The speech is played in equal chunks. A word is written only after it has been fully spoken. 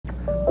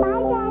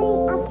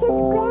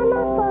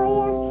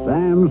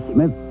Sam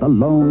Smith the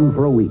Loam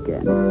for a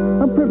weekend.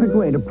 A perfect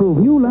way to prove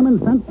new lemon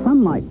scent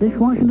Sunlight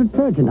dishwashing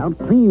detergent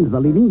outcleans the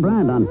leading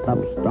brand on tough,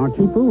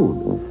 starchy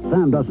food.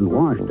 Sam doesn't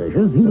wash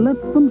dishes, he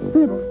lets them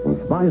sit.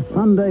 By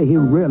Sunday, he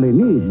really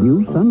needs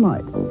new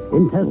Sunlight.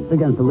 In tests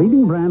against the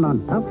leading brand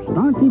on tough,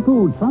 starchy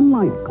food,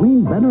 Sunlight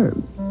clean better.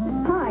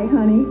 Hi,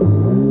 honey.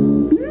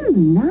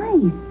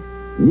 Nice.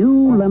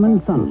 New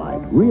Lemon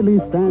Sunlight really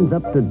stands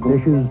up to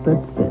dishes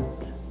that sit.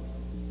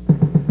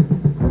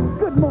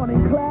 Good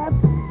morning, class.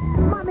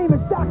 My name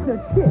is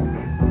Dr. Chic.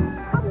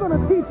 I'm going to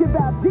teach you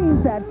about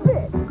jeans that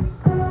fit.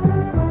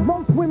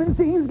 Most women's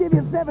jeans give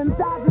you 7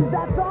 sizes,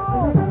 that's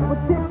all.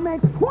 But Chic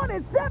makes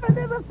 27.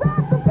 There's a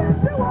size to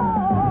fit to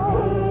all.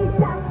 Hey,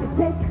 Dr.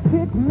 Chic.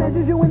 Chic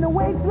measures you in the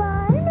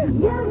waistline.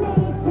 You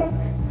need Chic.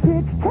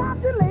 Chic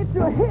calculates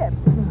your hips.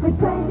 With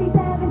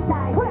 27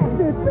 sizes.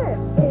 Classic fit.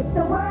 It's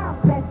the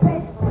world's best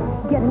fit.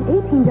 Get an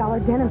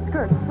 $18 denim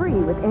skirt free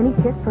with any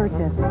Chic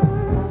purchase.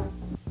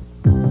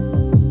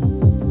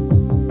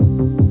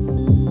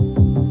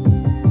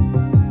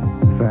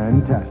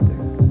 Fantastic.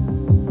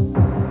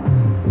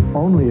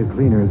 Only a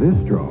cleaner this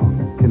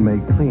strong can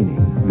make cleaning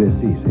this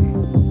easy.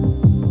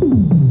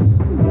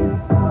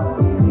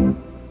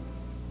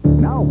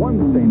 Now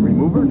one stain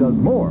remover does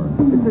more.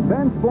 It's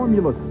Advanced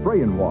Formula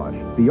Spray and Wash,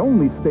 the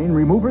only stain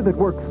remover that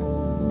works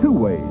 2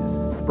 ways.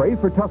 Spray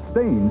for tough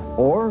stains,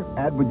 or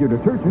add with your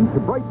detergent to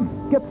brighten.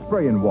 Get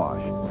Spray and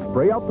Wash.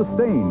 Spray out the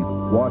stain,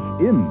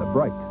 wash in the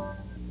bright.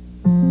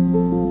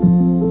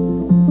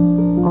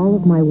 All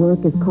of my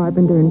work as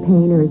carpenter and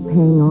painter is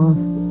paying off.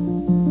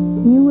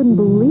 You wouldn't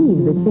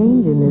believe the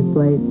change in this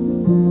place.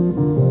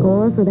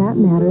 Or, for that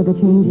matter, the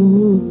change in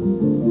me.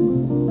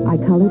 I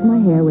colored my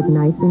hair with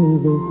Nice and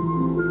Easy.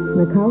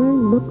 The color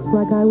looks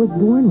like I was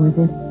born with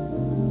it.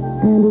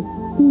 And it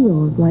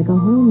feels like a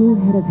whole new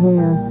head of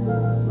hair.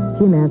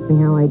 Jim asked me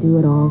how I do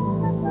it all.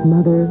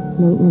 Mother,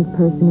 maintenance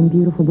person, and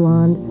beautiful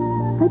blonde.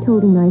 I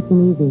told him Nice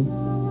and Easy.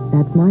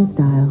 That's my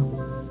style.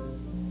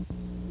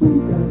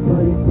 We've got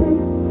what it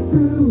takes to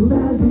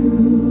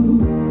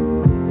value.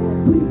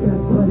 We've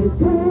got what it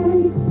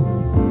takes.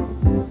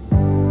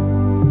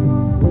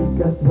 We've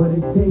got what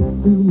it takes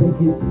to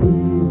make it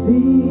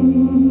easy.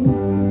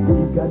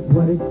 We've got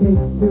what it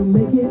takes to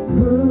make it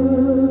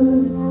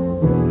good.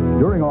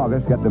 During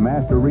August, get the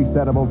Master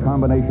Resettable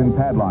Combination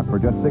Padlock for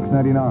just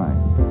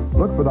 $6.99.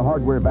 Look for the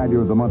Hardware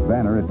Value of the Month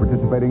banner at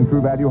participating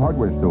True Value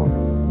hardware stores.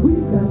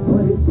 We've got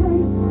what it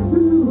takes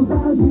to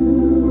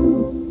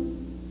value.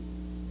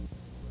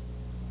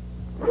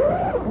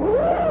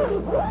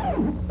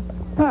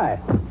 Hi.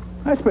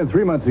 I spend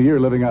 3 months a year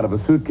living out of a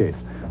suitcase.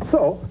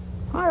 So,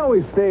 I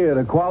always stay at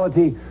a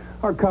Quality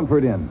or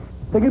Comfort Inn.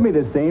 They give me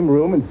the same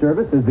room and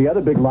service as the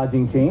other big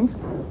lodging chains,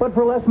 but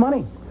for less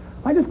money.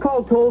 I just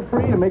call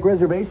toll-free to make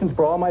reservations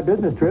for all my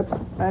business trips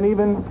and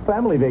even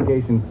family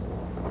vacations.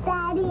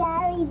 Daddy,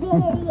 are we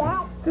there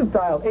yet? Just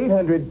dial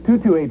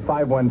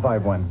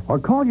 800-228-5151 or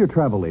call your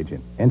travel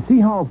agent and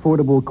see how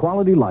affordable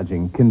Quality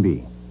lodging can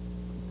be.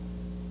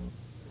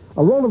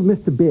 A roll of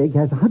Mr. Big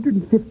has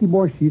 150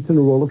 more sheets than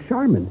a roll of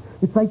Charmin.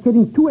 It's like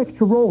getting 2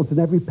 extra rolls in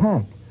every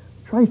pack.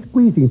 Try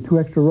squeezing 2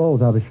 extra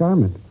rolls out of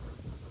Charmin.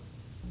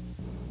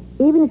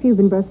 Even if you've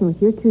been brushing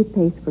with your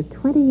toothpaste for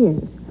 20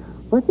 years,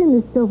 what's in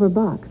this silver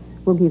box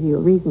will give you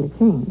a reason to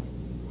change.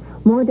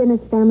 More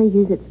dentist families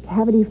use its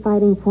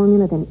cavity-fighting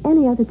formula than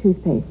any other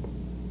toothpaste.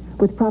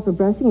 With proper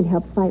brushing, it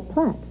helps fight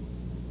plaque.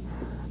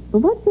 But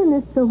what's in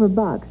this silver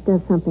box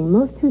does something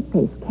most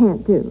toothpaste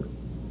can't do.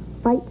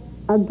 Fight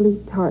ugly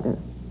tartar.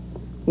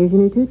 Here's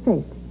your new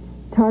toothpaste,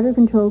 Tartar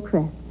Control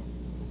Crest.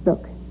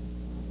 Look,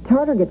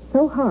 tartar gets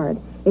so hard,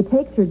 it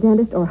takes your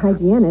dentist or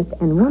hygienist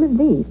and one of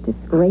these to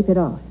scrape it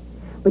off.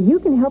 But you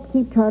can help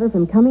keep tartar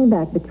from coming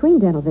back between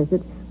dental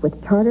visits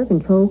with Tartar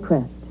Control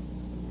Crest.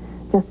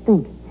 Just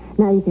think,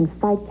 now you can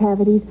fight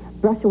cavities,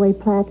 brush away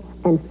plaque,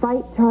 and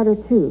fight tartar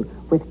too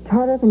with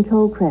Tartar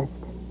Control Crest.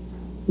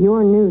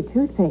 Your new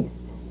toothpaste.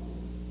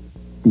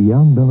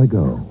 Young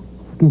Go,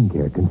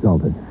 skincare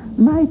consultant.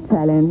 My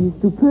challenge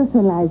is to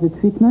personalize the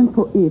treatment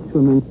for each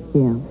woman's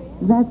skin.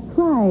 That's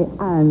why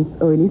Anne's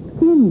oily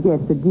skin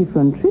gets a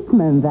different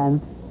treatment than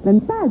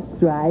Pat's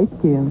dry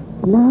skin.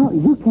 Now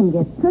you can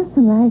get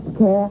personalized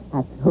care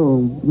at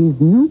home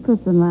with new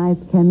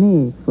personalized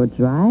Camay for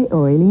dry,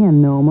 oily,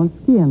 and normal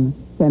skin.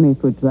 Camay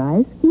for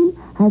dry skin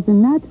has a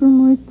natural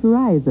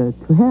moisturizer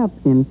to help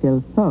skin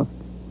feel soft.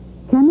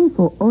 Camay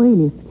for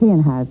oily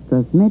skin has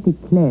cosmetic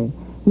clay.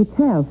 It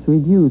helps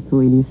reduce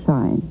oily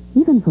shine.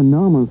 Even for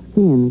normal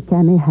skin,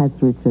 Camay has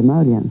rich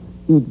emollients.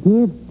 It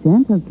gives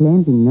gentle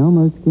cleansing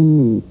normal skin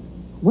needs.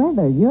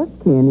 Whether your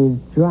skin is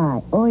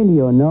dry,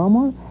 oily, or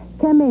normal,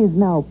 Camay is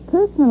now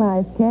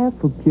personalized care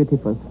for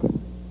beautiful skin.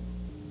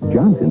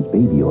 Johnson's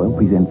Baby Oil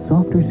presents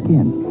softer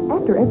skin.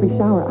 After every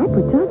shower, I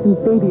put Johnson's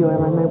baby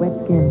oil on my wet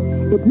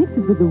skin. It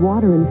mixes with the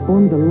water and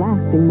forms a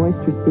lasting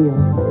moisture seal.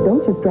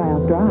 Don't just dry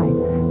off dry.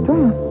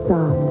 Dry off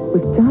soft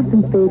with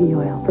Johnson's baby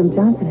oil from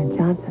Johnson &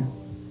 Johnson.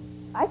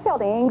 I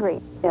felt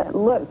angry. It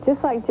looked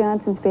just like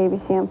Johnson's baby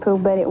shampoo,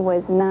 but it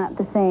was not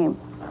the same.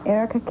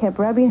 Erica kept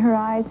rubbing her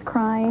eyes,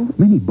 crying.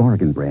 Many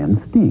bargain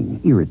brands sting,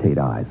 irritate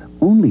eyes.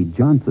 Only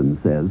Johnson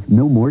says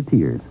no more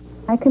tears.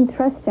 I can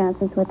trust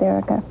Johnson's with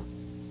Erica.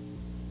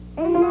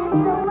 And that's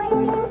the way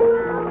we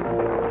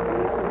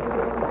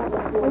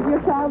Was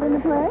your child in the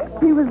play?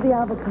 He was the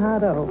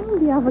avocado. Oh,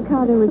 the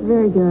avocado was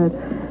very good.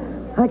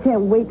 I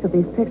can't wait till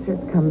these pictures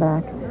come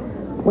back.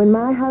 When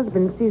my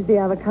husband sees the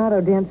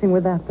avocado dancing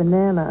with that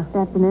banana.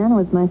 That banana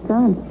was my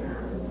son.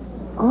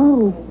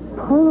 Oh,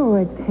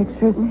 Polaroid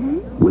pictures.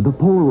 With the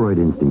Polaroid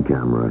instant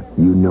camera,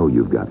 you know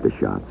you've got the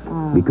shots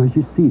because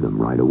you see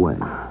them right away.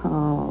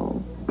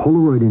 Oh.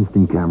 Polaroid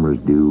instant cameras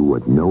do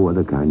what no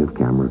other kind of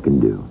camera can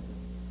do.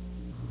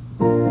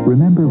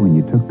 Remember when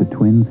you took the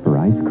twins for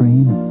ice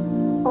cream?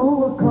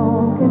 Oh, a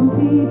call can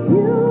keep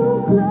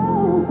you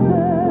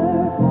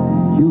closer.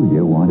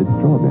 Julia wanted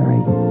strawberry,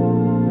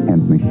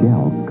 and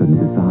Michelle couldn't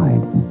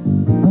decide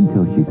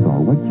until she saw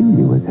what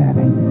Julia was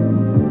having.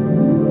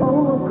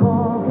 Oh, a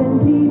call can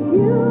keep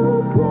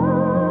you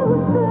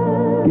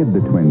closer. Give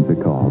the twins a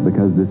call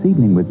because this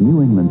evening with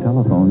New England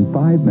Telephone,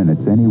 5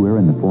 minutes anywhere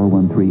in the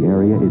 413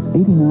 area is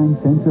 89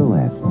 cents or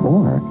less,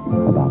 or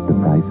about the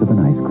price of an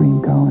ice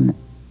cream cone.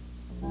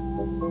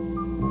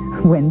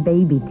 When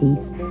baby teeth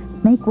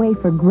make way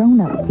for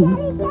grown-up teeth,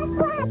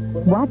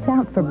 watch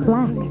out for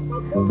plaque.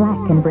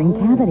 Plaque can bring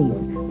cavities.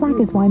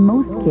 Plaque is why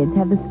most kids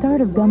have the start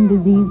of gum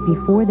disease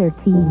before their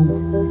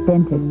teens.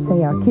 Dentists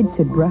say our kids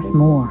should brush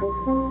more.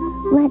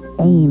 Let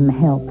AIM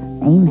help.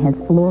 AIM has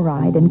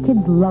fluoride, and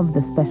kids love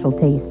the special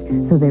taste,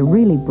 so they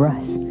really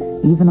brush,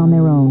 even on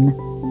their own.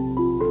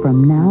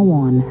 From now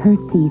on, her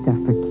teeth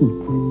are for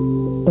keeps.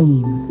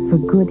 AIM, for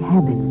good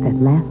habits that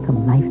last a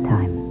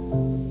lifetime.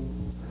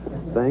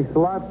 Thanks a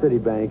lot,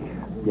 CitiBank.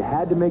 You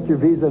had to make your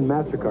Visa and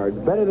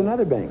MasterCards better than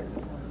other banks.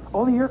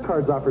 Only your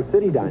cards offer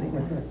city dining.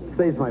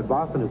 Saves my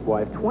boss and his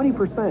wife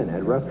 20%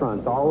 at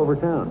restaurants all over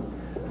town.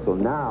 So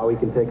now he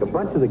can take a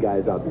bunch of the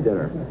guys out to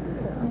dinner.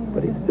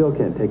 But he still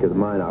can't take his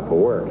mind off of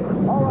work.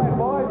 All right,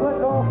 boys,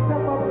 let's all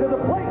step up to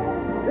the plate.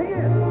 Dig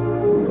in.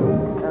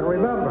 And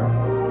remember,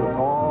 it's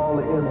all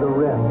in the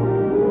wrist.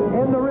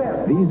 In the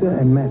wrist. Visa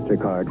and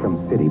MasterCard from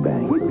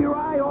CitiBank. Keep your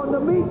eye on the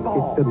meatball.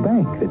 It's the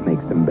bank that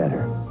makes them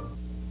better.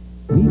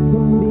 We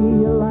can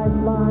be a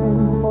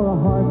lifeline or a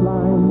hard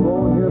line. We're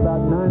all here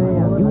about 9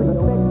 a.m. You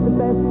expect the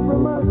best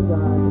from us.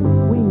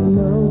 We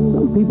know.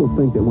 Some people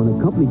think that when a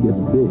company gets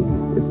big,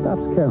 it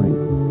stops caring.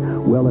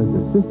 Well, as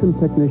a system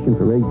technician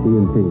for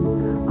AT&T,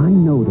 I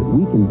know that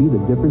we can be the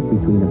difference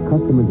between a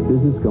customer's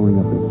business going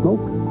up in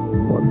smoke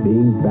or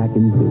being back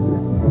in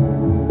business.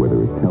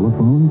 Whether it's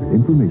telephones,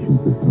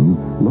 information systems,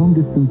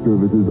 long-distance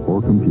services,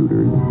 or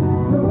computers.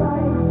 The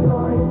right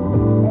choice,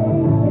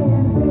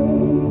 AT&T.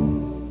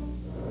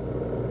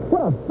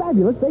 What a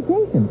fabulous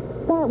vacation.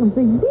 That was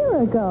a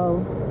year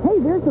ago. Hey,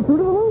 there's the Fruit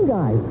of the Loom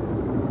guys.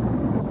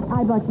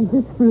 I bought you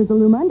this Fruit of the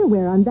Loom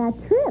underwear on that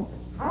trip.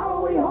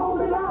 How are we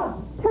holding up?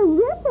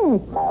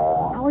 Terrific.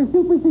 Our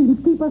super seams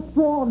keep us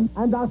strong,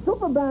 and our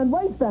super band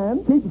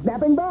waistband keeps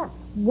snapping back.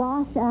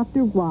 Wash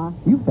after wash.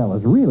 You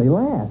fellas really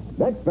last.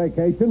 Next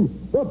vacation,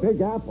 the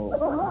Big Apple.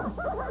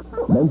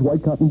 Men's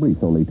white cotton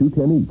briefs, only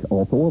 $2.10 each.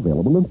 Also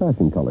available in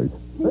fashion colors.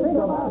 Think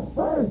of us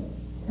first.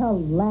 To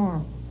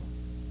last.